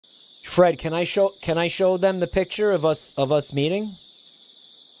Fred, can I show them the picture of us meeting?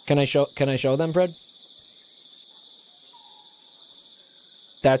 Can I show them, Fred?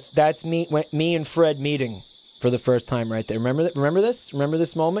 That's me and Fred meeting for the first time right there. Remember this? Remember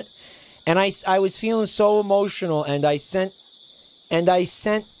this moment? And I was feeling so emotional, and I sent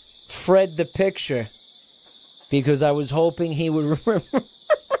Fred the picture because I was hoping he would remember.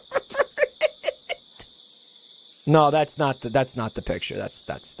 No, that's not the picture. That's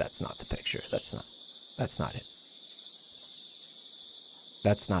not the picture. That's not it.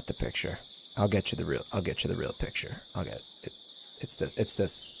 That's not the picture. I'll get you the real picture. I'll get it. It's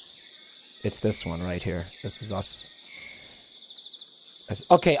this one right here. This is us.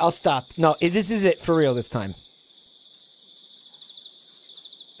 Okay, I'll stop. No, this is it for real this time.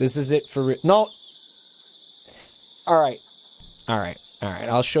 This is it for real. No. All right.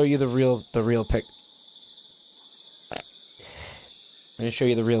 I'll show you the real pic. I'm going to show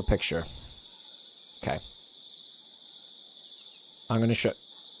you the real picture. Okay. I'm going to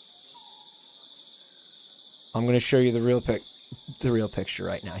show you the real picture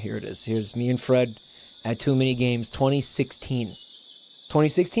right now. Here it is. Here's me and Fred at Too Many Games 2016.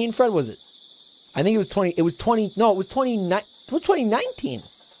 2016, Fred, was it? I think it was 2019.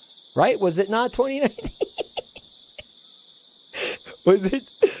 Right? Was it not 2019? Was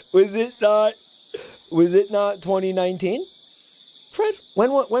it not 2019? Fred,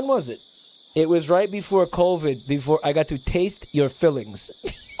 when was it? It was right before COVID, before I got to taste your fillings.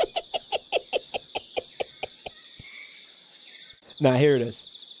 Now, here it is.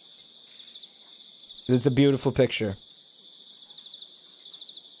 It's a beautiful picture.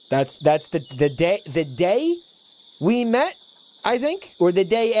 That's the day we met, I think, or the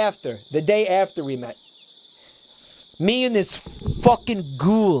day after. The day after we met. Me and this fucking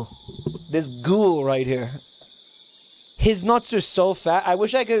ghoul. This ghoul right here. His nuts are so fat. I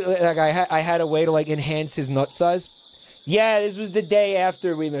wish I could, like, I had a way to, like, enhance his nut size. Yeah, this was the day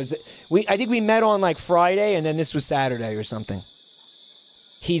after we met. I think we met on, like, Friday, and then this was Saturday or something.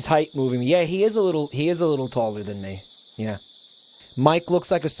 He's height moving me. Yeah, he is a little taller than me. Yeah. Mike looks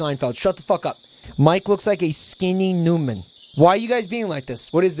like a Seinfeld. Shut the fuck up. Mike looks like a skinny Newman. Why are you guys being like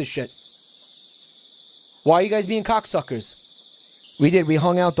this? What is this shit? Why are you guys being cocksuckers? We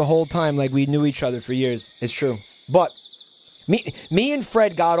hung out the whole time like we knew each other for years. It's true. But me and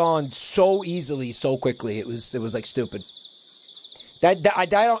Fred got on so easily, so quickly. It was like stupid. I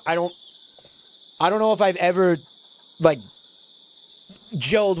don't know if I've ever like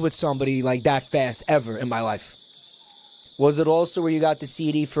gelled with somebody like that fast ever in my life. Was it also where you got the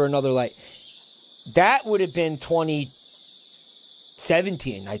CD for Another Light? That would have been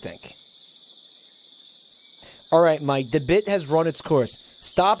 2017, I think. All right, Mike, the bit has run its course.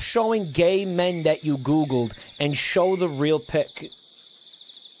 Stop showing gay men that you Googled and show the real pic.